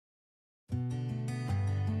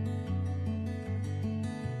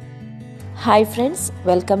Hi friends,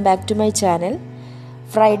 welcome back to my channel.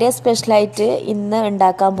 Friday special ആയിട്ട് ഇന്ന്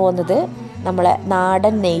ഉണ്ടാക്കാൻ പോകുന്നത് നമ്മളെ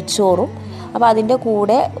നാടൻ നെയ്ച്ചോറും അപ്പോൾ അതിന്റെ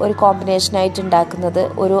കൂടെ ഒരു കോമ്പിനേഷൻ ആയിട്ട് ഉണ്ടാക്കുന്നത്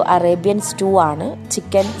ഒരു അറേബ്യൻ സ്റ്റൂ ആണ്,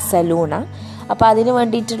 ചിക്കൻ സലൂണ. അപ്പോൾ അതിനു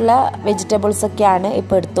വേണ്ടിയിട്ടുള്ള വെജിറ്റബിൾസ് ഒക്കെയാണ്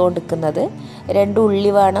ഇപ്പോൾ എടുത്തുകൊണ്ടിരിക്കുന്നത്. 2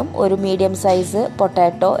 ഉള്ളി വേണം, ഒരു മീഡിയം സൈസ്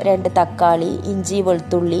പൊട്ടാറ്റോ, 2 തക്കാളി, ഇഞ്ചി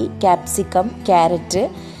വെളുത്തുള്ളി, ക്യാപ്സിക്കം, ക്യാരറ്റ്,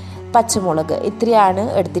 പച്ചമുളക് ഇത്രയാണ്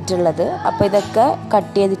എടുത്തിട്ടുള്ളത്. അപ്പോൾ ഇതൊക്കെ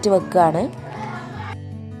കട്ട് ചെയ്തിട്ട് വെക്കുകയാണ്.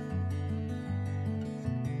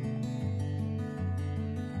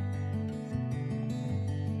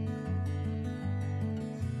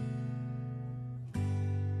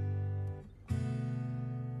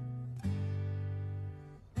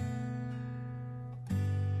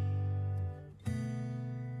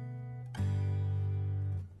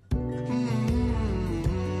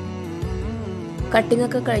 കട്ടിംഗ്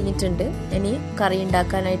ഒക്കെ കഴിഞ്ഞിട്ടുണ്ട്. ഇനി കറി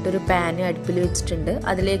ഉണ്ടാക്കാനായിട്ടൊരു പാൻ അടുപ്പിൽ വെച്ചിട്ടുണ്ട്.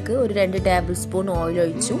 അതിലേക്ക് ഒരു 2 ടേബിൾ സ്പൂൺ ഓയിൽ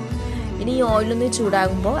ഒഴിച്ചു. ഇനി ഈ ഓയിലൊന്ന്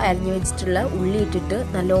ചൂടാകുമ്പോൾ അരിഞ്ഞു വെച്ചിട്ടുള്ള ഉള്ളി ഇട്ടിട്ട്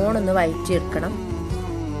നല്ലോണം ഒന്ന് വഴറ്റിയെടുക്കണം.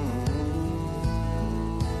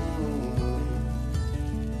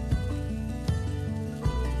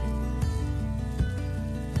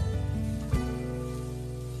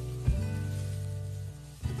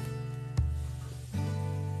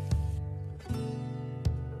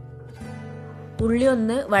 ഉള്ളി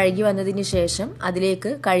ഒന്ന് വഴകി വന്നതിന് ശേഷം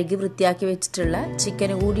അതിലേക്ക് കഴുകി വൃത്തിയാക്കി വെച്ചിട്ടുള്ള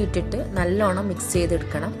ചിക്കൻ കൂടി ഇട്ടിട്ട് നല്ലോണം മിക്സ്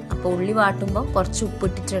ചെയ്തെടുക്കണം. അപ്പോൾ ഉള്ളി വാട്ടുമ്പോൾ കുറച്ച്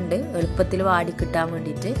ഉപ്പിട്ടിട്ടുണ്ട്, എളുപ്പത്തിൽ വാടി കിട്ടാൻ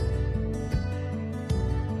വേണ്ടിയിട്ട്.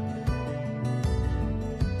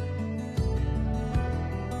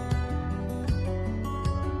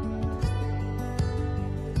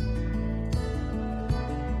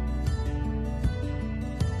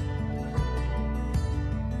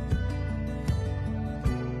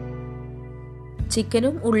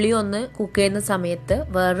 ചിക്കനും ഉള്ളിയും ഒന്ന് കുക്ക് ചെയ്യുന്ന സമയത്ത്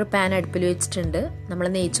വേറൊരു പാൻ അടുപ്പിൽ വെച്ചിട്ടുണ്ട്. നമ്മൾ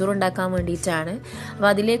നെയ്ച്ചോറ് ഉണ്ടാക്കാൻ വേണ്ടിയിട്ടാണ്. അപ്പോൾ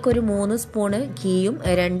അതിലേക്ക് ഒരു 3 സ്പൂണ് ഗീയും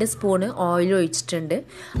 2 സ്പൂണ് ഓയിലും ഒഴിച്ചിട്ടുണ്ട്.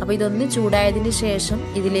 അപ്പോൾ ഇതൊന്ന് ചൂടായതിന് ശേഷം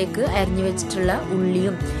ഇതിലേക്ക് അരിഞ്ഞു വെച്ചിട്ടുള്ള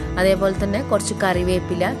ഉള്ളിയും അതേപോലെ തന്നെ കുറച്ച്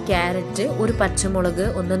കറിവേപ്പില, ക്യാരറ്റ്, ഒരു പച്ചമുളക്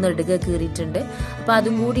ഒന്ന് നെടുക കീറിയിട്ടുണ്ട്. അപ്പോൾ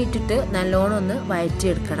അതും കൂടി ഇട്ടിട്ട് നല്ലോണം ഒന്ന്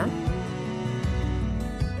വഴറ്റിയെടുക്കണം.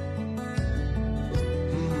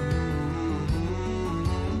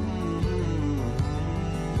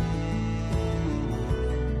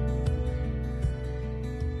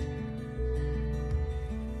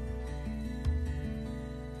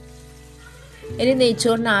 ഇനി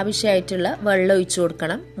നെയ്ച്ചോറിന് ആവശ്യമായിട്ടുള്ള വെള്ളം ഒഴിച്ചു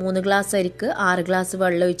കൊടുക്കണം. 3 ഗ്ലാസ് അരിക്ക് 6 ഗ്ലാസ്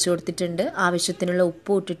വെള്ളം ഒഴിച്ചു കൊടുത്തിട്ടുണ്ട്. ആവശ്യത്തിനുള്ള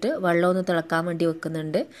ഉപ്പ് ഇട്ടിട്ട് വെള്ളം ഒന്ന് തിളക്കാൻ വേണ്ടി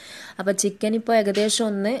വെക്കുന്നുണ്ട്. അപ്പോൾ ചിക്കൻ ഇപ്പോൾ ഏകദേശം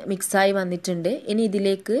ഒന്ന് മിക്സായി വന്നിട്ടുണ്ട്. ഇനി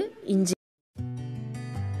ഇതിലേക്ക് ഇഞ്ചി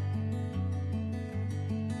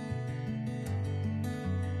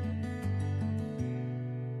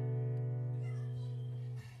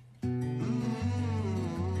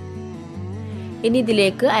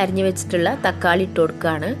അരിഞ്ഞു വെച്ചിട്ടുള്ള തക്കാളി ഇട്ട്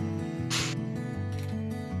കൊടുക്കുകയാണ്.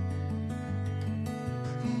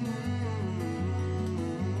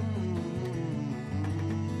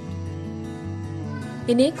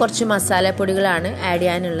 ഇനി കുറച്ച് മസാലപ്പൊടികളാണ് ആഡ്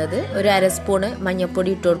ചെയ്യാനുള്ളത്. ഒരു 1/2 സ്പൂണ്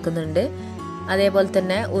മഞ്ഞൾപ്പൊടി ഇട്ട് കൊടുക്കുന്നുണ്ട്. അതേപോലെ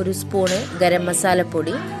തന്നെ 1 സ്പൂണ് ഗരം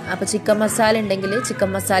മസാലപ്പൊടി. അപ്പോൾ ചിക്കൻ മസാല ഉണ്ടെങ്കിൽ ചിക്കൻ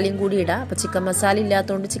മസാലയും കൂടി ഇടാം. അപ്പോൾ ചിക്കൻ മസാല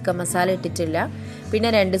ഇല്ലാത്തതുകൊണ്ട് ചിക്കൻ മസാല ഇട്ടിട്ടില്ല. പിന്നെ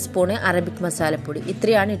 2 സ്പൂണ് അറബിക് മസാലപ്പൊടി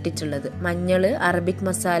ഇത്രയാണ് ഇട്ടിട്ടുള്ളത്. മഞ്ഞൾ, അറബിക്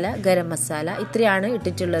മസാല, ഗരം മസാല ഇത്രയാണ്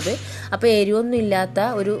ഇട്ടിട്ടുള്ളത്. അപ്പോൾ എരിവൊന്നും ഇല്ലാത്ത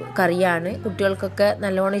ഒരു കറിയാണ്. കുട്ടികൾക്കൊക്കെ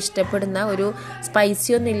നല്ലോണം ഇഷ്ടപ്പെടുന്ന ഒരു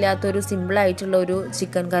സ്പൈസി ഒന്നും ഇല്ലാത്ത ഒരു സിമ്പിളായിട്ടുള്ള ഒരു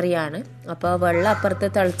ചിക്കൻ കറിയാണ്. അപ്പോൾ വെള്ളം അപ്പുറത്ത്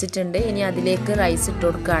തിളച്ചിട്ടുണ്ട്. ഇനി അതിലേക്ക് റൈസ് ഇട്ട്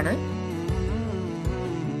കൊടുക്കുകയാണ്.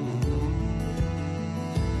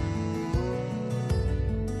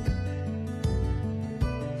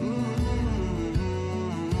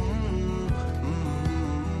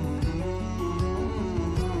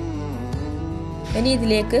 ഇനി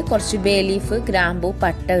ഇതിലേക്ക് കുറച്ച് ബേ ലീഫ്, ഗ്രാമ്പൂ,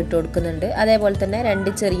 പട്ട ഇട്ട് കൊടുക്കുന്നുണ്ട്. അതേപോലെ തന്നെ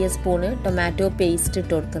 2 ചെറിയ സ്പൂണ് ടൊമാറ്റോ പേസ്റ്റ്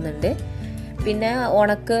ഇട്ട് കൊടുക്കുന്നുണ്ട്. പിന്നെ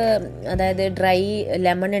ഉണക്ക് അതായത് ഡ്രൈ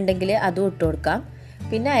ലെമൺ ഉണ്ടെങ്കിൽ അതും ഇട്ട് കൊടുക്കാം.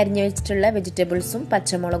 പിന്നെ അരിഞ്ഞു വെച്ചിട്ടുള്ള വെജിറ്റബിൾസും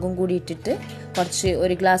പച്ചമുളകും കൂടി ഇട്ടിട്ട് കുറച്ച്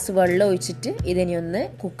 1 ഗ്ലാസ് വെള്ളം ഒഴിച്ചിട്ട് ഇതിനെ ഒന്ന്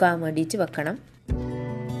കുക്കാൻ വേണ്ടിയിട്ട് വെക്കണം.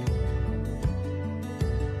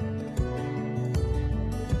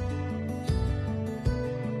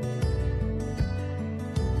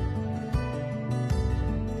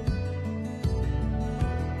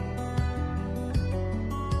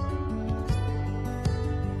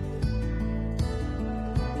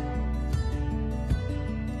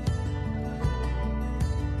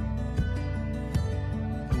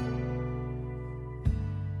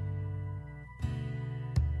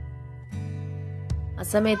 ആ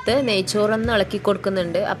സമയത്ത് നെയ്ച്ചോറൊന്ന് ഇളക്കി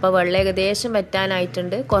കൊടുക്കുന്നുണ്ട്. അപ്പോൾ വെള്ളം ഏകദേശം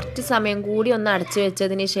വറ്റാനായിട്ടുണ്ട്. കുറച്ച് സമയം കൂടി ഒന്ന് അടച്ചു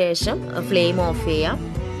വെച്ചതിന് ശേഷം ഫ്ലെയിം ഓഫ് ചെയ്യാം.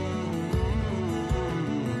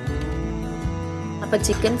 അപ്പോൾ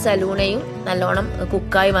ചിക്കൻ സലൂണയും നല്ലോണം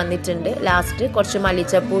കുക്കായി വന്നിട്ടുണ്ട്. ലാസ്റ്റ് കുറച്ച്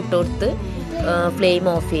മല്ലിച്ചപ്പ് ഇട്ട് കൊടുത്ത് ഫ്ലെയിം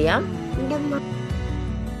ഓഫ് ചെയ്യാം.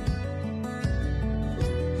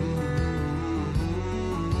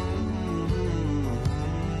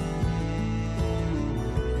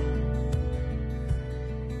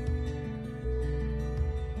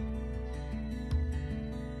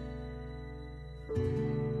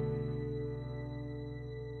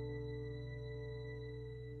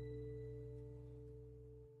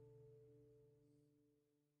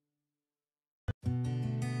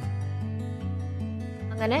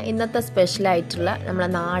 അങ്ങനെ ഇന്നത്തെ സ്പെഷ്യലായിട്ടുള്ള നമ്മളെ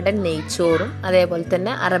നാടൻ നെയ്ച്ചോറും അതേപോലെ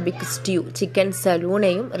തന്നെ അറബിക് സ്റ്റ്യൂ ചിക്കൻ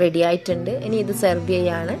സലൂണയും റെഡി ആയിട്ടുണ്ട്. ഇനി ഇത് സെർവ്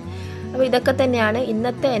ചെയ്യാണ്. അപ്പോൾ ഇതൊക്കെ തന്നെയാണ്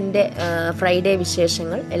ഇന്നത്തെ എൻ്റെ ഫ്രൈഡേ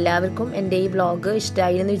വിശേഷങ്ങൾ. എല്ലാവർക്കും എൻ്റെ ഈ വ്ളോഗ്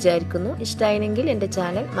ഇഷ്ടമായി എന്ന് വിചാരിക്കുന്നു. ഇഷ്ടമായെങ്കിൽ എൻ്റെ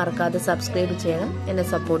ചാനൽ മറക്കാതെ സബ്സ്ക്രൈബ് ചെയ്യണം, എന്നെ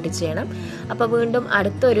സപ്പോർട്ട് ചെയ്യണം. അപ്പോൾ വീണ്ടും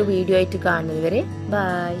അടുത്തൊരു വീഡിയോ ആയിട്ട് കാണുന്നതുവരെ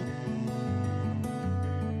ബൈ.